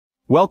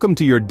Welcome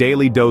to your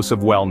daily dose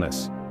of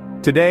wellness.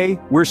 Today,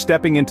 we're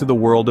stepping into the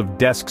world of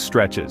desk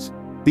stretches.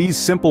 These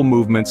simple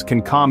movements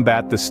can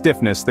combat the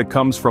stiffness that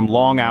comes from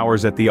long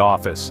hours at the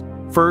office.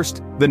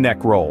 First, the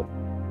neck roll.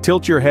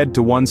 Tilt your head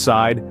to one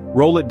side,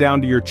 roll it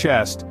down to your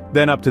chest,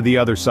 then up to the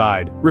other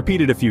side. Repeat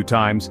it a few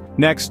times.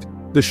 Next,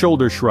 the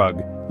shoulder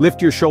shrug.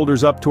 Lift your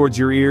shoulders up towards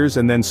your ears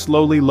and then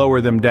slowly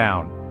lower them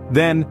down.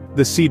 Then,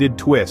 the seated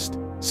twist.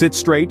 Sit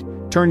straight,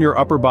 turn your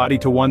upper body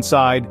to one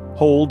side,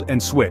 hold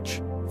and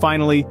switch.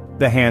 Finally,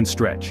 the hand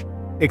stretch.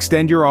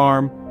 Extend your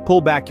arm,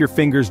 pull back your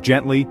fingers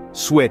gently,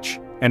 switch,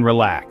 and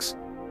relax.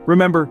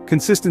 Remember,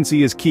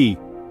 consistency is key.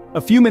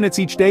 A few minutes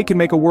each day can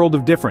make a world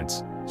of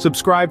difference.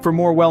 Subscribe for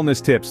more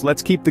wellness tips.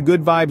 Let's keep the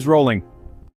good vibes rolling.